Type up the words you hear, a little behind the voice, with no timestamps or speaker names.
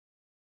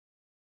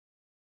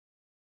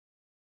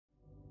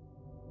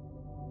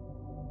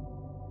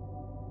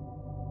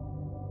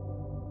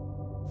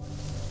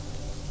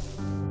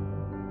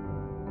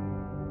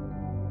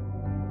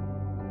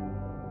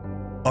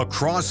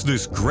Across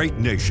this great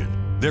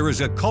nation, there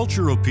is a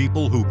culture of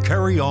people who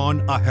carry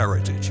on a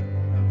heritage.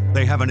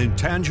 They have an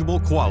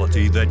intangible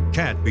quality that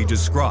can't be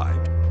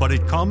described, but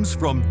it comes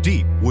from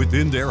deep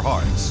within their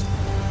hearts.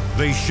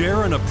 They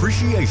share an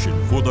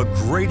appreciation for the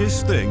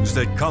greatest things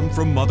that come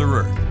from Mother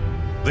Earth.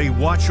 They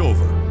watch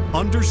over,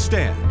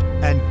 understand,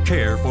 and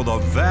care for the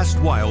vast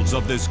wilds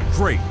of this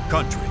great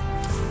country.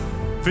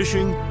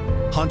 Fishing,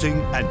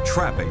 hunting, and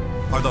trapping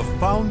are the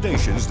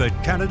foundations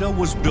that Canada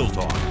was built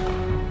on.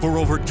 For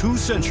over 2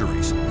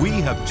 centuries, we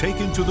have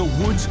taken to the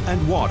woods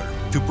and water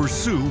to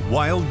pursue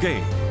wild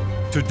game.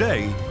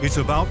 Today, it's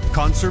about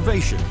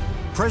conservation,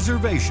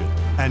 preservation,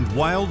 and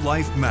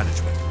wildlife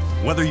management.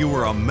 Whether you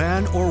are a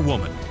man or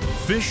woman,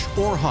 fish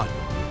or hunt,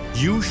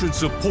 you should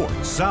support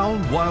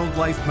sound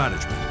wildlife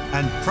management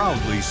and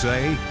proudly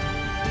say,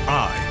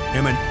 I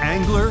am an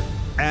angler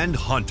and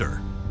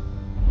hunter.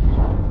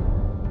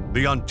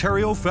 The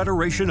Ontario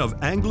Federation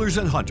of Anglers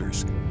and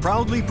Hunters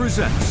proudly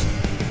presents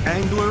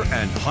Angler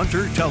and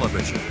Hunter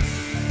Television.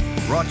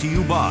 Brought to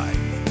you by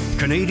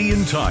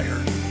Canadian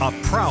Tire, a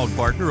proud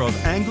partner of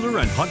Angler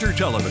and Hunter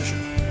Television.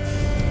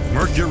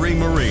 Mercury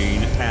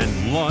Marine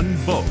and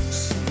Lund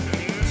Boats.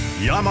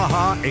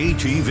 Yamaha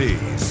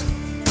ATVs.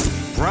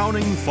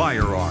 Browning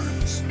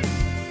Firearms.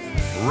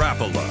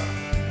 Rapala.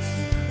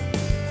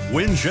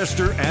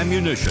 Winchester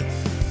Ammunition.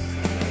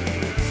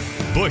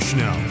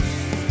 Bushnell.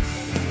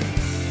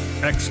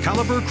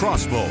 Excalibur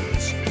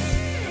Crossbows.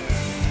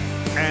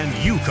 And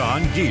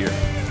Yukon Gear.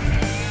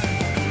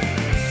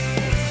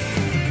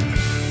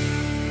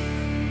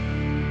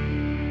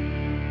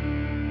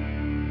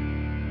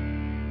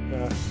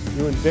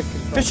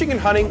 Fishing and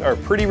hunting are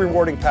pretty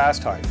rewarding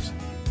pastimes.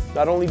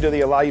 Not only do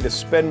they allow you to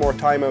spend more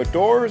time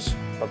outdoors,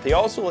 but they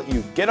also let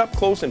you get up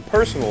close and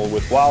personal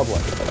with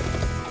wildlife.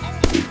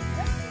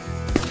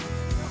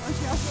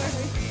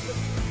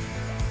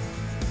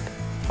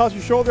 How's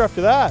your shoulder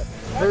after that?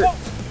 Hurt.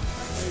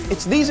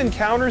 It's these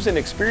encounters and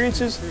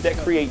experiences that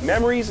create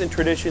memories and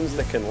traditions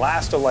that can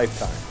last a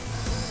lifetime.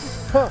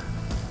 Huh.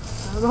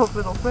 I don't know if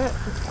it'll fit.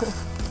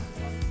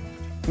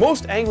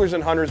 Most anglers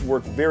and hunters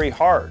work very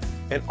hard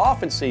and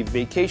often save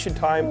vacation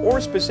time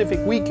or specific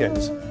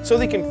weekends so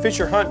they can fish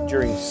or hunt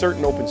during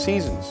certain open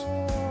seasons.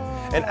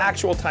 And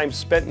actual time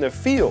spent in the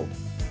field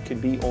can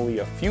be only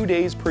a few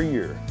days per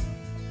year.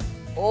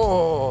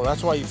 Oh,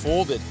 that's why you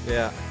folded.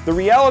 Yeah. The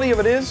reality of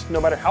it is, no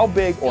matter how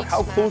big or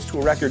how close to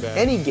a record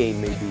any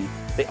game may be,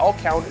 they all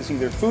count as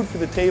either food for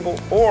the table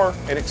or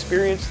an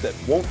experience that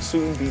won't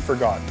soon be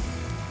forgotten.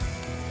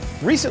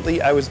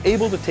 Recently, I was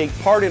able to take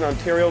part in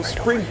Ontario's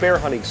spring bear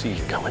hunting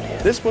season.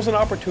 This was an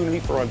opportunity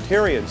for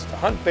Ontarians to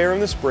hunt bear in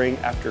the spring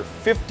after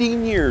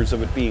 15 years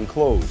of it being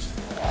closed.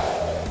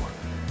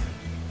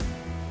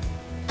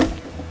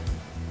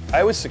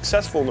 I was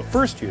successful in the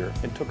first year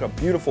and took a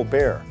beautiful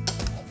bear.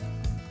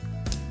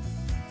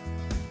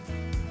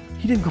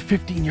 He didn't go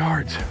 15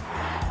 yards.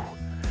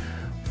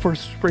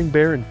 First spring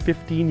bear in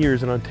 15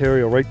 years in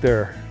Ontario, right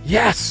there.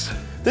 Yes!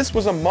 This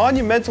was a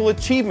monumental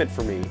achievement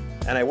for me,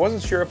 and I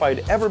wasn't sure if I'd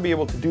ever be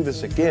able to do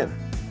this again,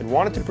 and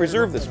wanted to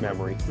preserve this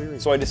memory,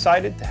 so I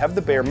decided to have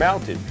the bear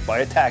mounted by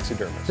a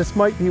taxidermist. This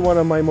might be one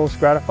of my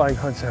most gratifying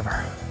hunts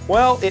ever.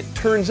 Well, it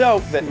turns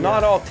out that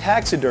not all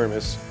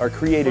taxidermists are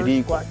created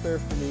equal. Black bear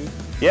for me.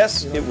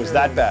 Yes, it was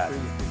that bad.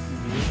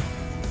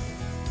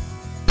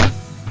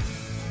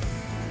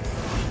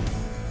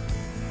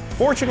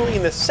 Fortunately,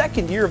 in the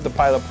second year of the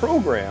pilot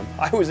program,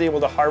 I was able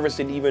to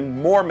harvest an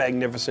even more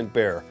magnificent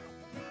bear.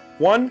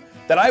 One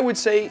that I would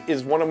say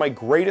is one of my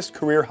greatest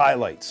career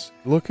highlights.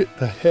 Look at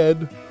the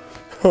head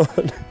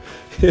on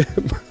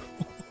him.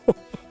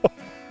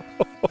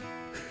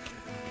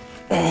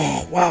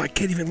 Oh, wow, I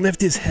can't even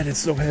lift his head, it's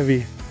so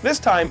heavy. This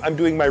time, I'm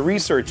doing my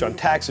research on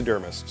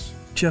taxidermists.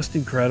 Just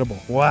incredible,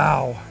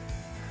 wow.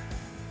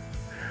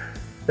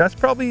 That's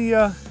probably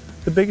the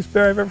biggest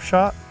bear I've ever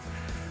shot.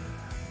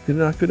 You're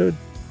not gonna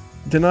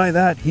deny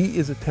that, he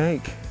is a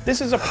tank.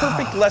 This is a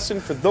perfect lesson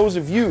for those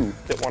of you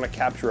that want to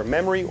capture a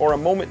memory or a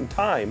moment in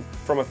time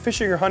from a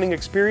fishing or hunting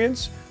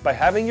experience by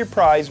having your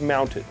prize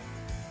mounted.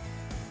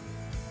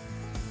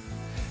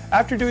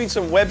 After doing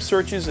some web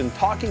searches and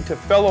talking to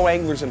fellow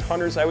anglers and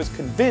hunters, I was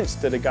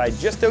convinced that a guy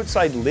just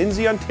outside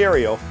Lindsay,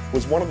 Ontario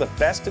was one of the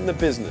best in the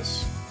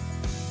business.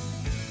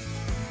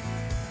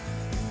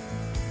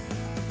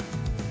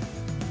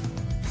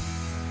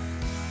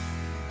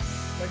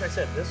 Like I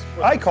said,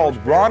 I called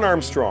Ron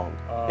Armstrong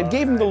and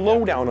gave him the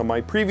lowdown on my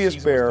previous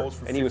bear,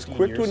 and he was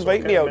quick to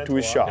invite me out to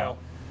his shop.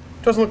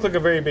 Doesn't look like a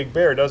very big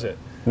bear, does it?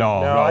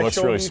 No, it looks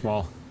really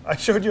small. I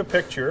showed you a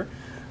picture.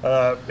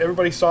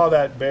 Everybody saw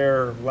that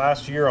bear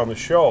last year on the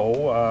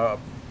show,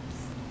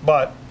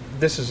 but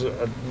this is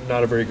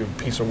not a very good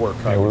piece of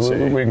work, I would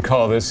say. We can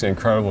call this the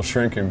incredible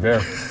shrinking bear.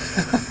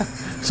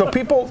 So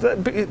people,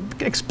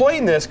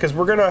 explain this, because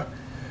we're going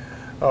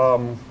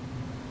to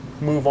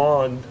move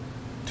on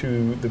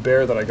to the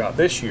bear that I got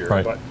this year.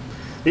 Right. But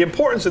the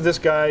importance of this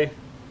guy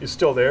is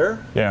still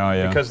there.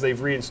 Yeah. Because they've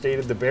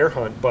reinstated the bear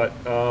hunt. But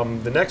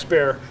the next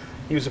bear,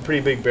 he was a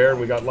pretty big bear, and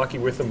we got lucky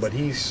with him. But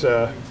he's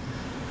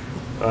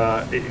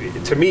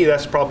To me,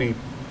 that's probably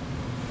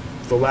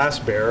the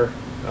last bear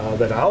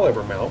that I'll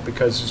ever mount,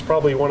 because it's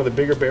probably one of the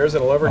bigger bears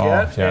that I'll ever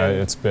get. Yeah, and,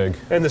 it's big.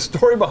 And the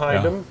story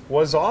behind him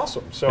was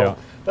awesome. So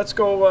let's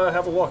go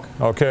have a look.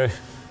 Okay.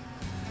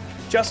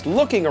 Just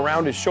looking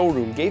around his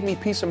showroom gave me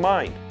peace of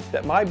mind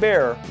that my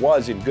bear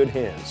was in good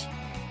hands.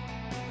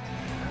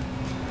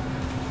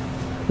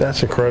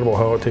 That's incredible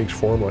how it takes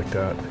form like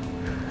that.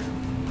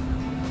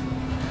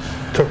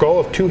 Took all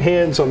of 2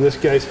 hands on this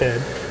guy's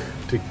head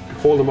to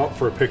hold him up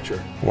for a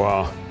picture.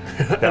 Wow.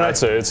 Yeah,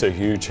 it's a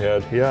huge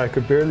head. Yeah, I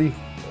could barely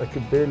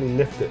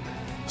lift it.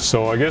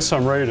 So I guess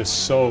I'm ready to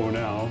sew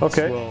now.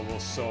 Okay. So we'll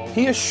sew.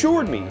 He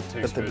assured me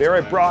that the bear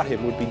I brought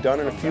him would be done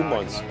in a few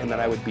months and that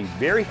I would be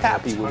very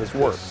happy with his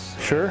work.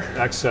 Sure.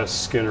 Excess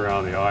skin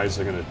around the eyes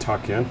are going to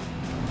tuck in,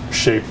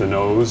 shape the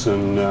nose,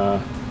 and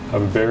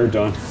have a bear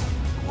done.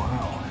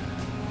 Wow.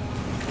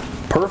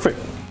 Perfect.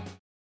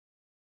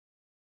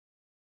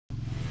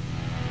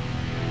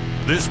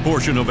 This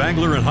portion of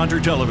Angler and Hunter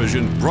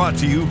Television brought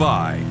to you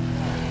by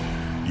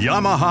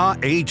Yamaha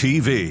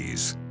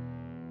ATVs.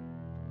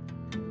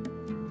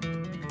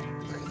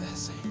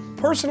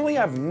 Personally,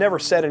 I've never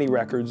set any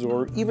records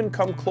or even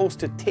come close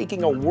to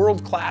taking a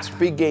world-class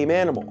big game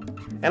animal.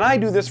 And I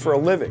do this for a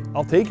living.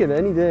 I'll take it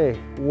any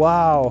day.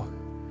 Wow.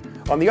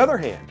 On the other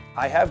hand,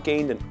 I have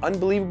gained an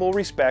unbelievable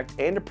respect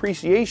and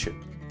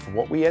appreciation for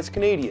what we as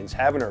Canadians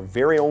have in our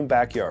very own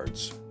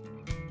backyards.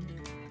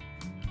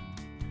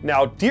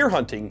 Now, deer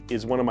hunting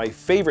is one of my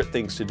favorite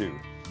things to do.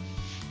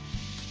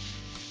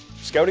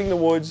 Scouting the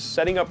woods,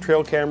 setting up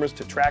trail cameras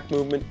to track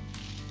movement,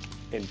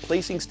 and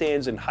placing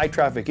stands in high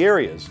traffic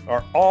areas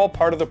are all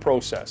part of the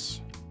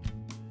process.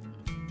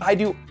 I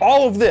do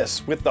all of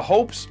this with the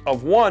hopes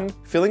of 1,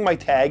 filling my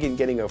tag and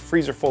getting a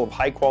freezer full of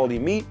high quality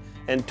meat,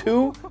 and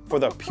 2, for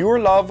the pure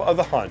love of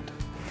the hunt.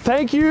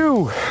 Thank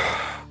you.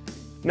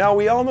 Now,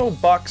 we all know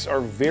bucks are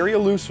very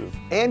elusive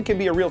and can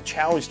be a real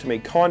challenge to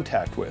make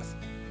contact with.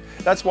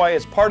 That's why,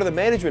 as part of the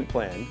management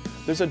plan,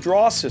 there's a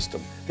draw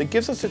system that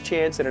gives us a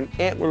chance at an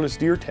antlerless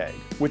deer tag,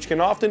 which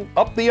can often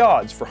up the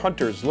odds for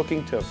hunters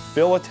looking to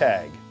fill a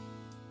tag.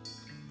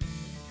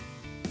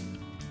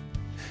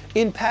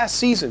 In past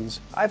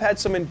seasons, I've had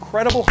some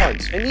incredible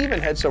hunts and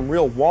even had some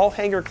real wall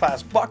hanger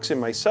class bucks in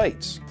my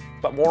sights.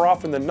 But more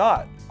often than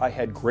not, I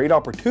had great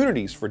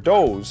opportunities for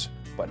does,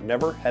 but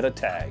never had a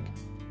tag.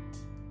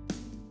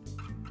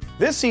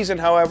 This season,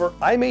 however,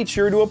 I made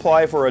sure to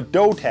apply for a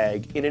doe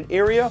tag in an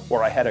area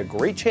where I had a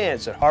great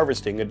chance at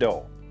harvesting a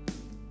doe.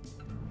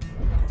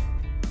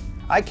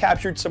 I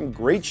captured some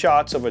great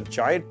shots of a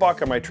giant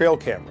buck on my trail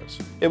cameras.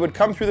 It would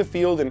come through the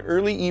field in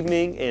early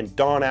evening and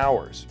dawn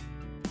hours.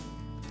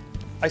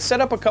 I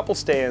set up a couple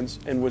stands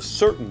and was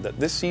certain that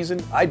this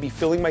season I'd be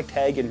filling my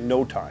tag in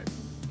no time.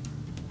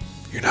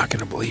 You're not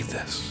gonna believe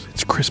this.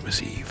 It's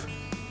Christmas Eve.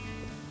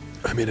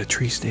 I'm in a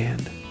tree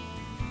stand.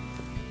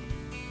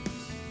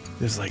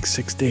 There's like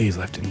 6 days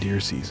left in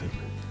deer season.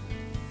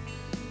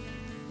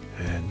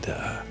 And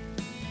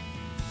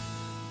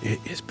it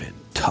has been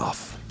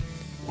tough.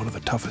 One of the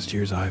toughest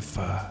years I've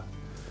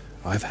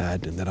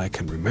had and that I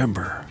can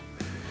remember.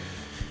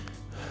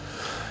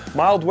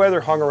 Mild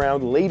weather hung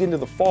around late into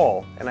the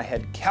fall, and I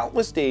had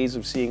countless days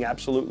of seeing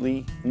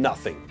absolutely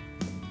nothing.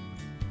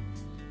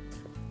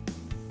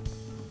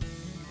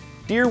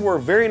 Deer were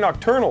very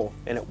nocturnal,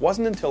 and it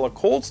wasn't until a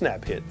cold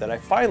snap hit that I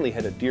finally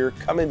had a deer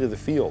come into the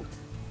field.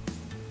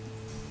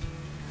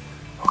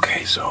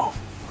 Okay, so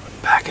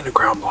I'm back in the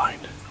ground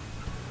blind.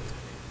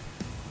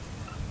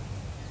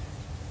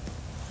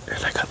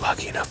 And I got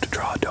lucky enough to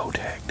draw a doe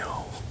tag.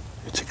 No,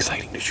 it's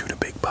exciting to shoot a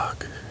big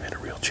buck and a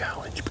real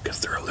challenge because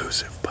they're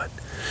elusive, but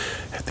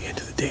at the end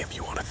of the day, if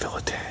you want to fill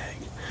a tag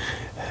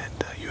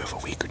and you have a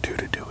week or 2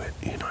 to do it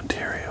in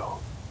Ontario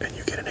and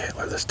you get an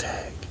antlerless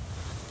tag,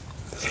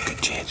 there's a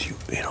good chance you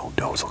know,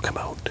 does will come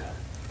out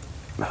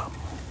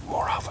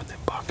more often than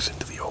bucks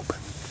into the open.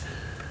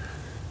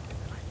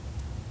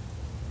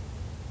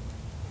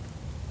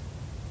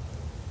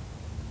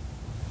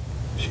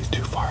 She's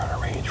too far out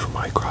of range for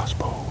my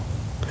crossbow.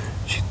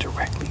 She's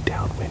directly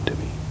downwind of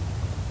me.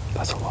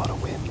 That's a lot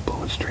of wind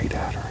blowing straight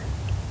at her.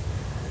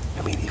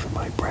 I mean, even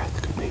my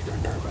breath could make her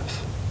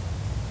nervous.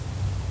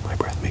 My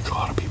breath makes a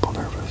lot of people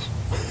nervous.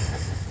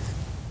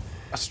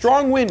 A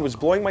strong wind was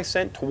blowing my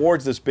scent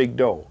towards this big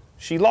doe.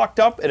 She locked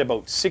up at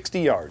about 60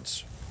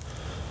 yards.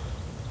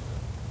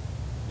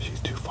 She's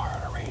too far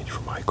out of range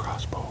for my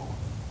crossbow.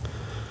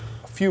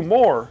 A few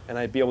more, and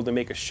I'd be able to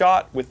make a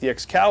shot with the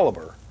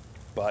Excalibur,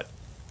 but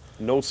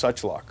no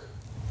such luck.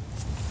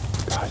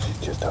 God, she's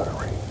just out of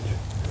range.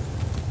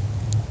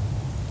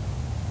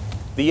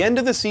 The end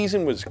of the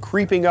season was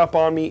creeping up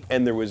on me,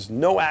 and there was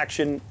no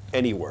action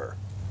anywhere.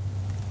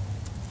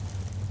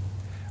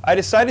 I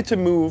decided to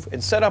move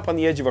and set up on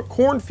the edge of a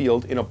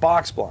cornfield in a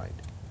box blind.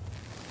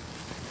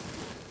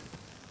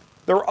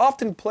 There were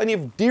often plenty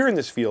of deer in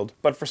this field,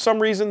 but for some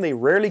reason they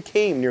rarely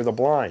came near the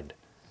blind.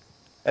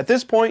 At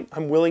this point,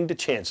 I'm willing to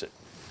chance it.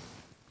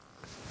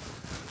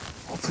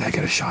 Hopefully I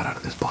get a shot out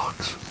of this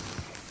box.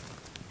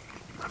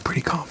 I'm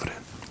pretty confident.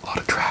 A lot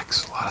of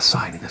tracks, a lot of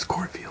sign in this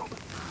cornfield.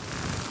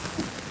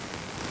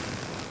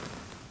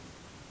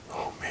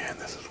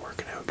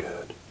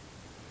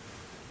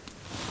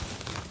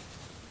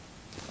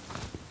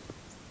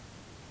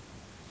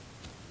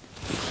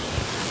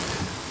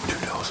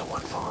 nose of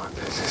one fawn.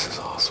 This is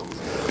awesome.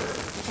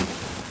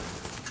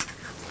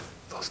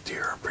 Those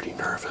deer are pretty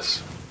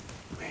nervous.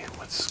 Man,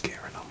 what's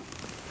scaring them?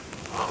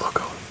 Oh,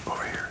 look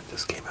over here.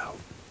 This came out.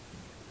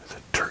 It's a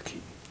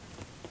turkey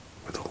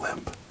with a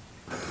limp.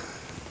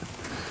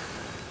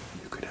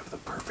 You could have the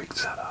perfect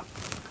setup.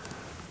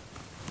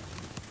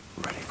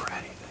 Ready for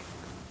anything.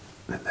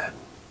 And then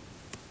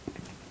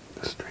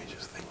the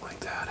strangest thing like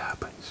that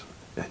happens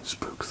and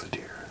spooks the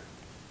deer.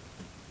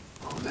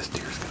 Oh, this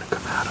deer's gonna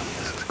come at him.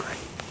 This is great.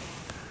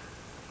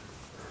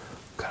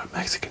 Got a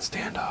Mexican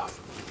standoff.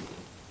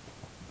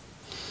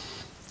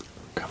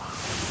 Come on.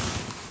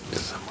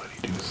 Somebody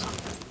do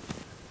something.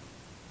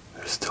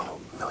 There's still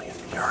a million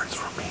yards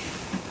from me.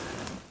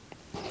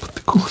 But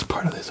the coolest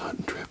part of this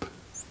hunting trip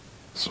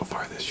so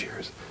far this year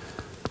is,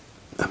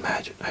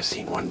 imagine, I've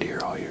seen one deer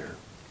all year.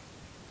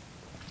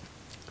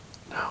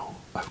 Now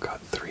I've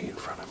got 3 in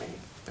front of me,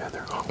 and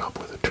they're hung up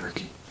with a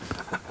turkey.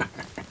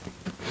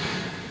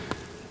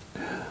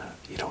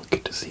 You don't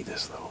get to see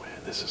this though,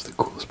 man. This is the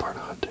coolest part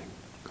of hunting.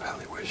 I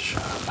only wish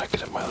I could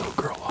have my little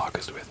girl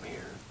August with me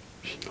here.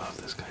 She loves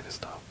this kind of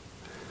stuff.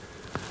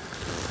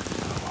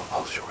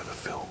 I'll show her the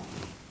film.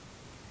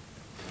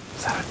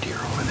 Is that a deer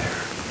over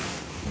there?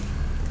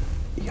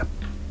 Yep.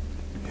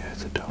 Yeah,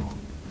 it's a doe.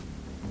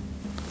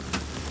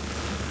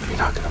 You're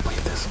not gonna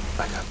believe this.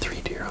 I got 3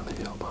 deer on the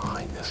hill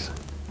behind this.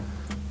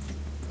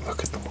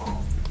 Look at them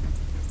all.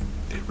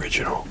 The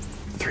original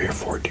 3 or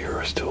 4 deer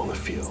are still in the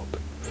field.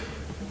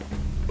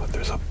 But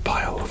there's a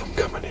pile of them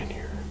coming in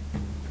here.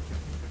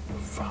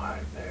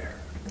 5 there.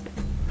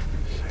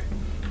 6,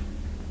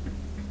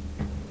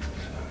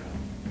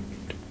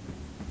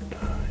 7,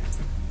 9,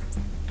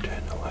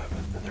 10, 11.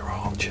 And they're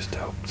all just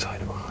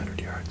outside of 100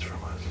 yards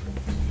from us.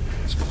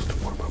 It's supposed to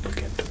warm up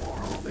again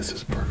tomorrow. This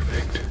is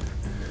perfect.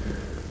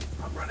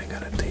 I'm running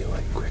out of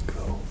daylight quick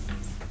though.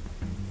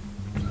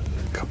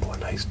 There's a couple of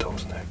nice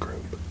does in that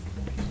group.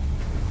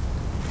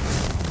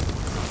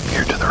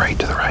 Here to the right,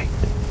 to the right.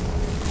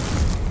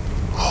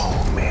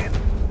 Oh man.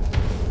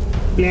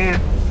 Yeah.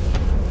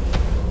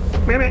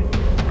 Maybe.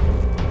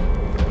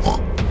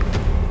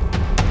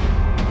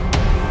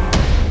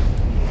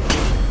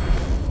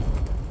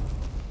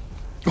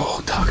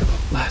 Oh, talk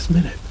about last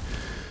minute.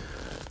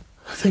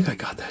 I think I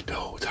got that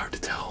doe. It's hard to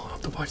tell. I'll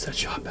have to watch that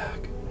shot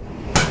back.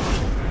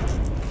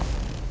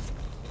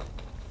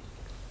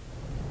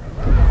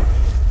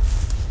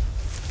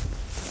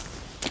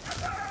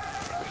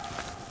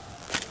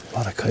 A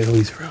lot of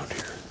coyotes around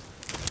here.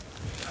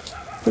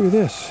 Look at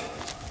this.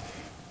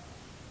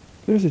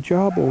 There's a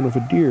jawbone of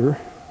a deer.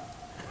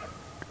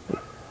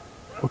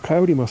 A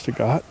coyote must have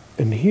got.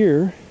 And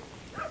here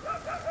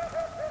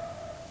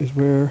is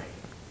where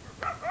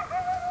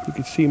you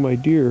can see my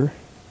deer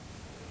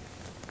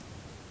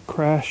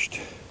crashed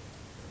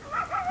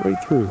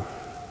right through.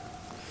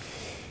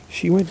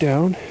 She went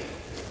down,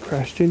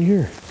 crashed in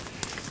here.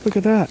 Look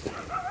at that.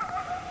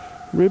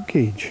 Rib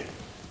cage.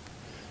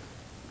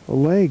 A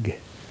leg.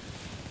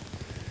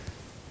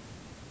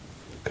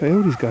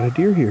 Coyote's got a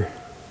deer here.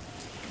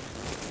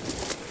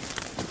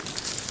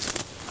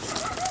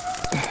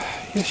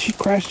 Yeah, she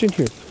crashed in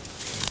here.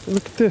 And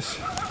look at this.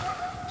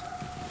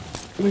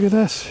 Look at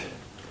this.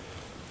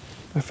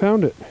 I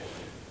found it.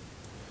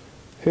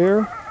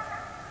 Hair.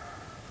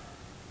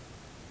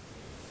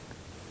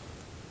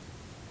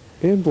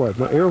 And blood.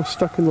 My arrow's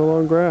stuck in the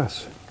long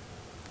grass.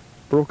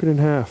 Broken in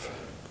half.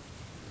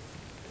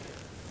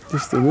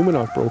 Just the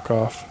luminok broke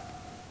off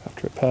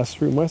after it passed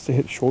through. Must have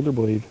hit shoulder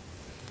blade.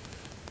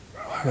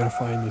 I gotta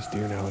find this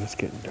deer now and it's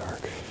getting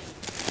dark.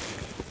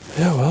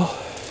 Yeah, well,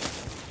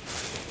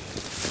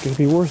 it's gonna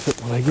be worth it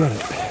when I get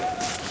it.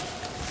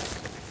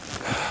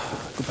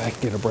 Go back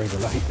and get a brighter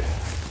light.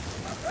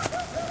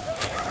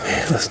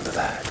 Man, listen to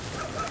that.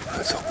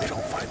 Let's hope we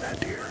don't find that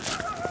deer.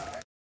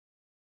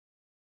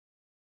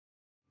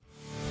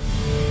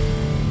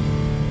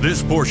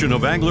 This portion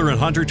of Angler and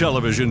Hunter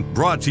Television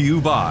brought to you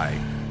by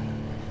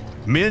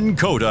Minn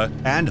Kota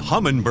and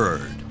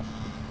Humminbird.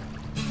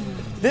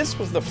 This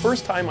was the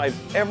first time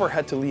I've ever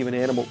had to leave an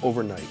animal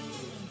overnight.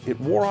 It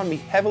wore on me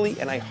heavily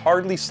and I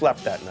hardly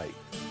slept that night.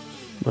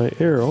 My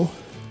arrow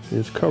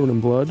is covered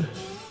in blood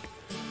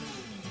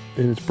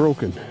and it's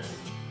broken.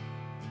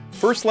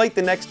 First light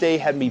the next day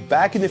had me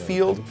back in the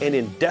field and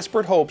in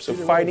desperate hopes of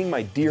finding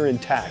my deer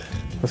intact.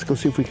 Let's go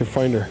see if we can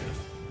find her.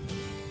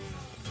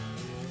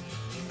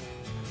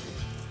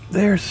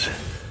 There's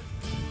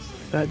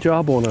that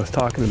jawbone I was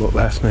talking about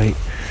last night.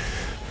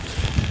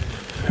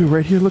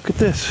 Right here, look at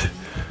this.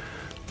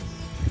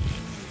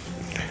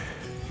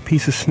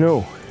 Piece of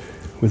snow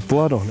with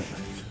blood on it.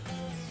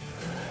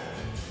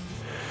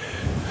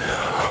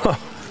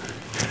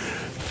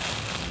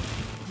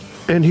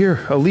 And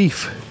here, a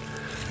leaf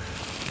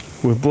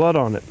with blood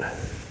on it.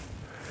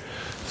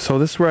 So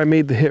this is where I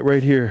made the hit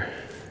right here.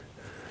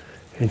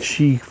 And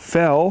she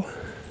fell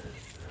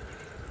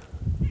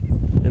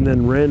and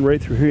then ran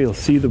right through here. You'll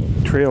see the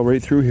trail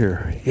right through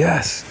here.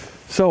 Yes.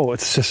 So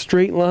it's a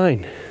straight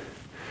line.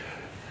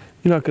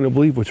 You're not going to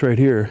believe what's right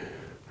here.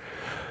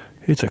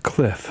 It's a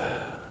cliff.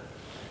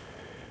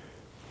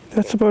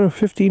 That's about a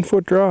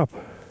 15-foot drop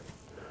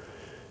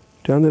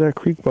down to that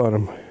creek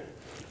bottom.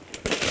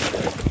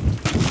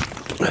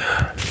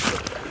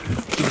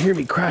 You can hear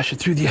me crashing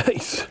through the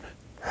ice.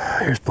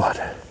 Here's blood.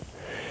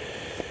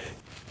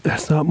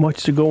 That's not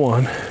much to go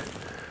on.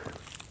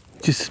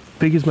 Just as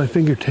big as my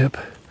fingertip.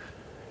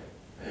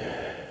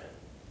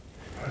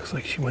 Looks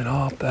like she went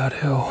off that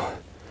hill.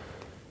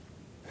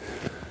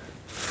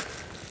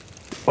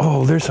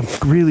 Oh, there's some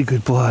really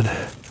good blood.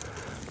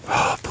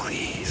 Oh,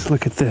 please,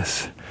 look at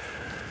this.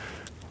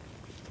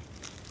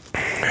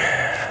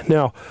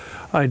 Now,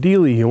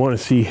 ideally you want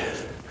to see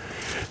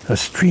a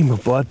stream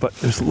of blood, but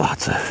there's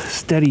lots of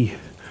steady,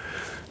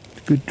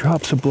 good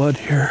drops of blood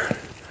here.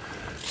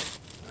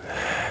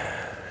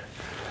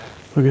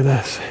 Look at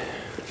this.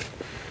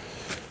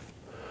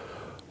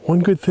 One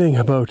good thing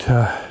about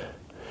a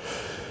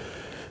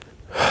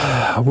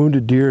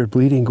wounded deer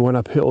bleeding going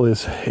uphill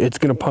is it's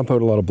going to pump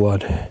out a lot of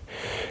blood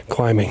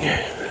climbing.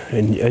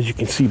 And as you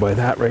can see by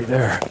that right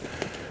there,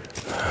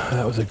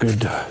 that was a good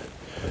dump.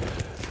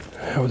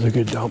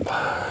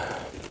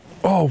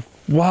 Oh,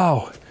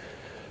 wow.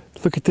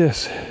 Look at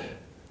this.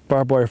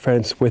 Barbed wire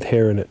fence with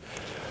hair in it.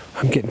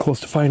 I'm getting close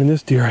to finding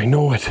this deer, I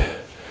know it.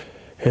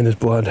 And there's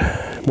blood,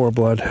 more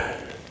blood.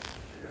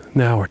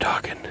 Now we're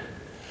talking.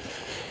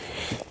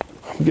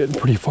 I'm getting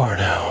pretty far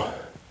now.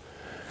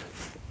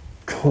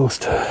 Close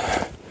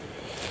to,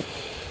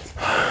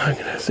 I'm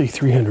gonna say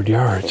 300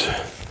 yards.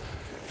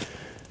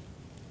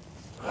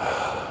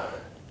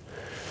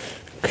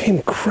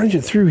 Came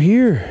crunching through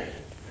here.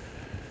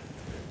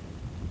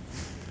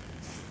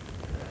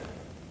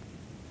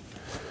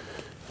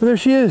 Well, there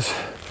she is,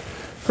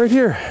 right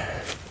here.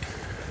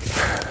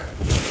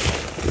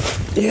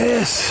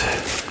 Yes,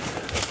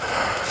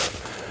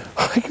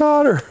 I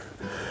got her.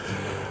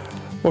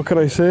 What can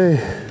I say?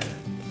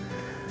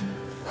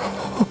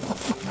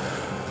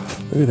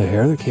 Look at the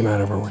hair that came out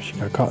of her where she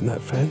got caught in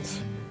that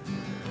fence.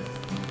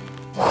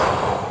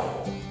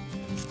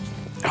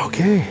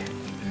 Okay.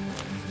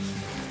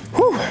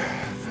 Whew.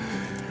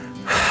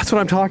 That's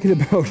what I'm talking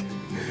about.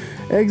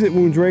 Exit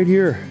wounds right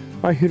here.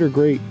 I hit her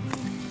great.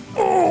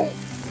 Oh,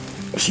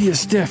 she is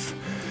stiff.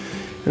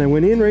 And I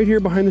went in right here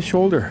behind the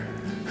shoulder.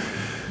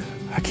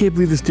 I can't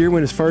believe this deer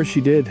went as far as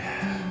she did.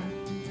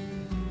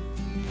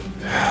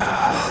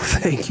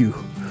 Thank you.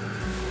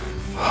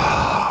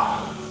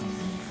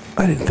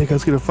 I didn't think I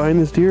was going to find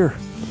this deer.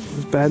 It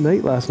was a bad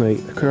night last night.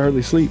 I could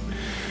hardly sleep.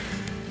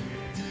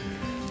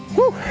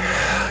 Whew.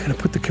 I'm going to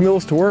put the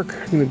Camillus to work.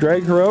 I'm going to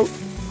drag her out.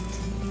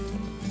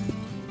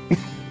 I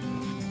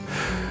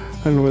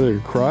don't know whether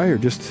to cry or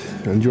just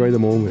enjoy the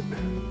moment.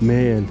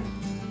 Man.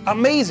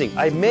 Amazing!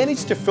 I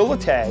managed to fill a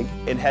tag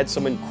and had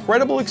some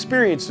incredible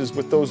experiences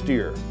with those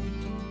deer.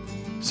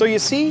 So you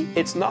see,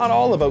 it's not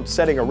all about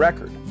setting a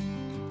record.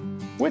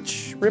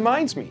 Which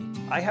reminds me,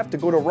 I have to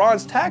go to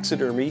Ron's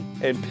Taxidermy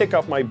and pick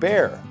up my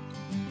bear.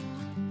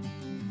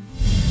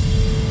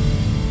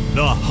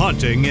 The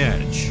Hunting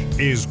Edge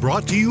is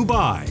brought to you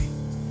by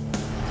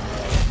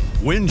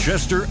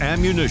Winchester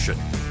Ammunition.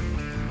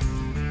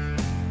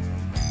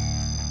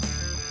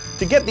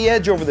 To get the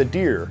edge over the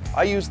deer,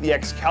 I use the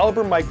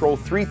Excalibur Micro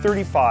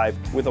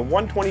 335 with a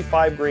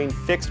 125 grain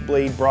fixed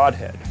blade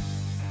broadhead.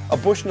 A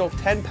Bushnell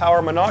 10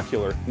 power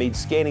monocular made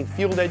scanning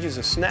field edges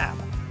a snap.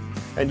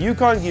 And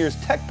Yukon Gear's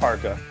Tech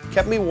Parka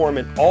kept me warm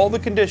in all the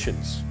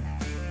conditions.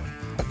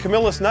 A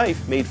Camillus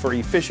knife made for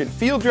efficient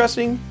field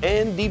dressing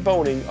and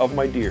deboning of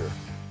my deer.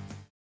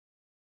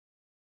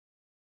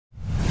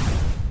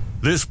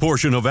 This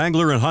portion of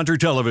Angler and Hunter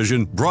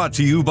Television brought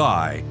to you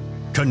by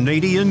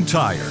Canadian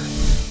Tire.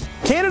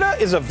 Canada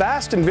is a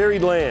vast and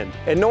varied land,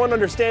 and no one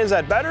understands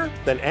that better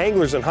than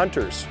anglers and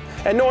hunters.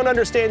 And no one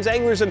understands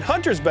anglers and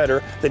hunters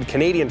better than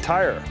Canadian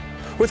Tire.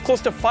 With close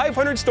to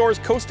 500 stores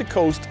coast to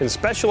coast and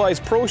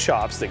specialized pro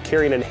shops that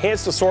carry an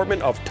enhanced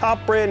assortment of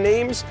top brand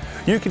names,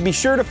 you can be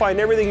sure to find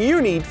everything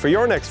you need for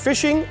your next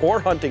fishing or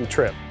hunting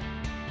trip.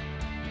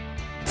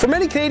 For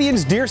many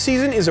Canadians, deer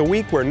season is a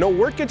week where no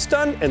work gets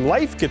done and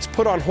life gets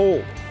put on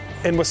hold.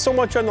 And with so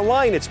much on the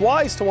line, it's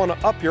wise to want to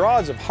up your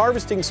odds of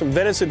harvesting some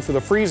venison for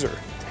the freezer.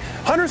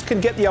 Hunters can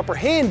get the upper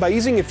hand by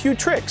using a few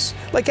tricks,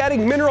 like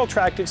adding mineral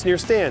attractants near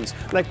stands,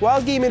 like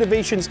Wild Game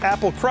Innovations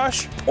Apple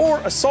Crush, or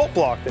a salt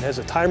block that has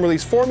a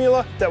time-release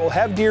formula that will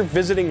have deer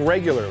visiting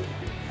regularly.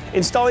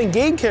 Installing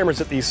game cameras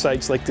at these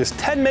sites, like this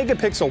 10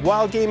 megapixel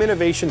Wild Game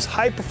Innovations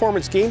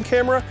high-performance game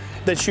camera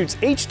that shoots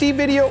HD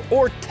video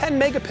or 10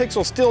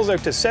 megapixel stills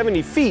out to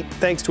 70 feet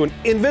thanks to an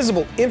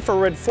invisible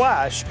infrared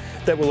flash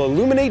that will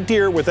illuminate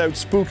deer without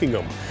spooking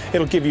them.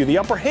 It'll give you the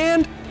upper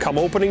hand come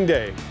opening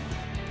day.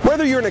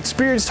 Whether you're an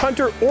experienced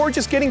hunter or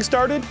just getting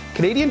started,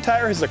 Canadian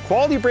Tire has the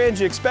quality brands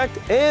you expect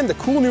and the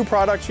cool new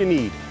products you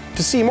need.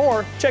 To see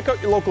more, check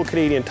out your local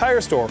Canadian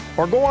Tire store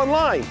or go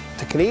online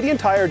to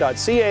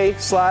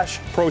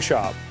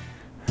canadiantire.ca/proshop.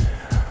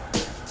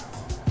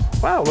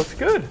 Wow, looks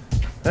good.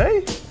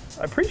 Hey,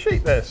 I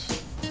appreciate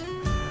this.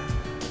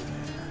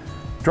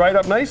 Dried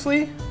up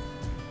nicely.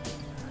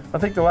 I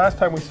think the last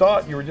time we saw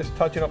it, you were just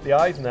touching up the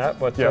eyes and that,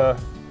 but yeah.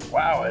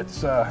 Wow,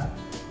 it's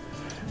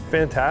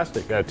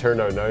fantastic. Yeah, it turned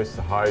out nice.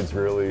 The hide's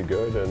really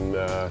good, and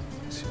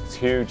it's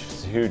huge.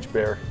 It's a huge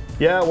bear.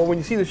 Yeah, well, when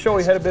you see the show,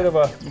 he had a bit of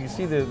a, you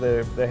see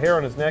the hair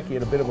on his neck, he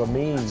had a bit of a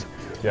mane.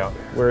 Yeah.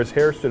 Where his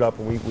hair stood up,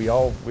 and we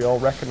all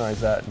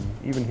recognize that. And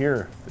even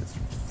here, it's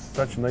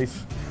such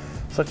nice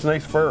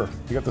fur.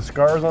 You got the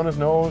scars on his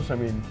nose. I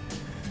mean,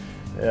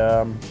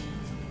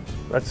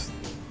 that's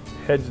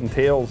heads and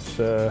tails,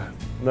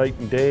 night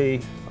and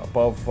day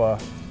above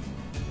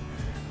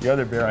the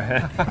other bear I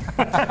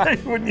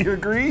had. Wouldn't you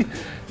agree?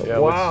 Yeah,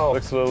 wow,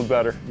 looks a little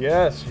better.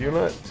 Yes,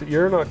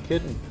 you're not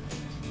kidding.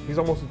 He's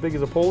almost as big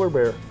as a polar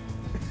bear.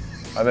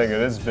 I think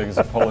it is as big as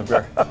a polar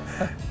bear.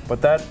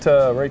 But that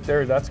right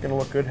there, that's going to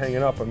look good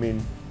hanging up. I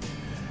mean,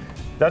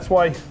 that's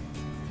why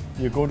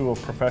you go to a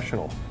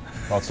professional.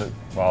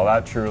 Well,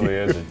 that truly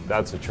is.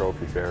 That's a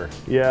trophy bear.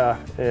 Yeah,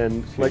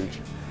 and It's like,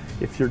 huge.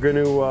 if you're going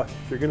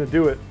to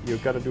do it,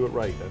 you've got to do it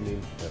right. I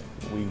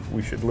mean,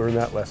 we should learn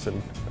that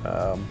lesson.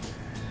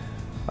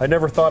 I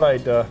never thought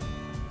I'd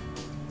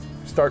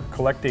start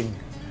collecting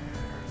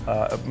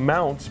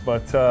mounts,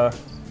 but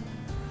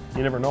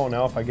you never know.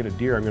 Now, if I get a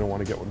deer, I'm going to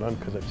want to get one done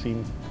because I've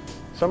seen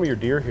some of your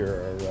deer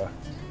here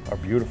are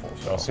beautiful.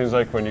 So Well, it seems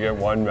like when you get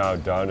one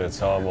mount done,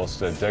 it's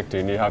almost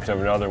addicting. You have to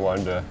have another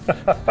one to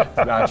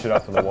match it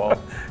up on the wall.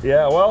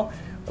 yeah, well,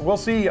 we'll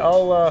see.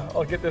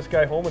 I'll get this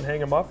guy home and hang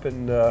him up,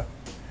 and you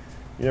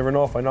never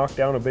know. If I knock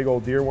down a big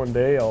old deer one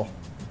day, I'll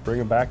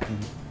bring him back and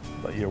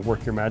let you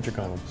work your magic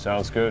on him.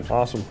 Sounds good.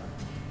 Awesome,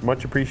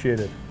 much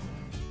appreciated.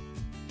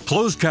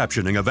 Closed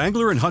captioning of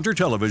Angler and Hunter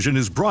Television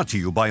is brought to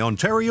you by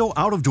Ontario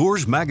Out of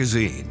Doors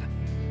Magazine.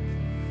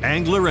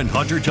 Angler and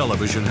Hunter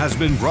Television has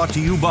been brought to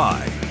you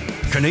by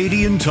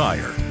Canadian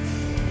Tire,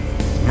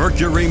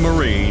 Mercury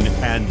Marine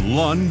and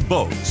Lund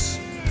Boats,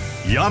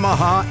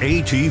 Yamaha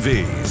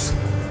ATVs,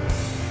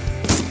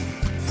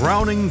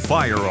 Browning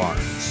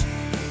Firearms,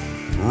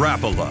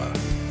 Rapala,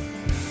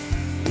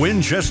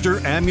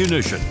 Winchester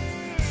Ammunition,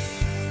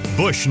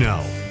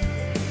 Bushnell,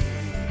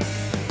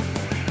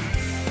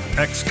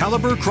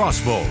 Excalibur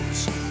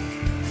Crossbows,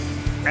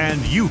 and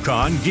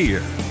Yukon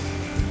Gear.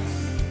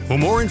 For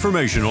more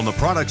information on the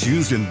products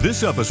used in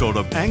this episode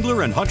of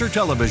Angler and Hunter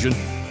Television,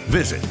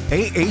 visit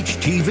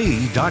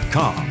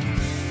ahtv.com.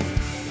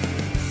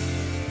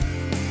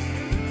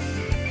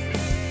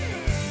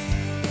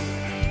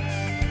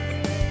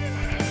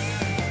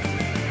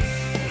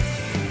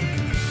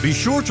 Be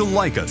sure to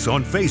like us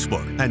on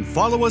Facebook and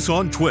follow us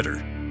on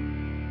Twitter.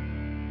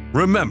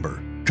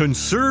 Remember,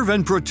 conserve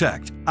and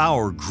protect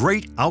our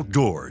great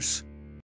outdoors.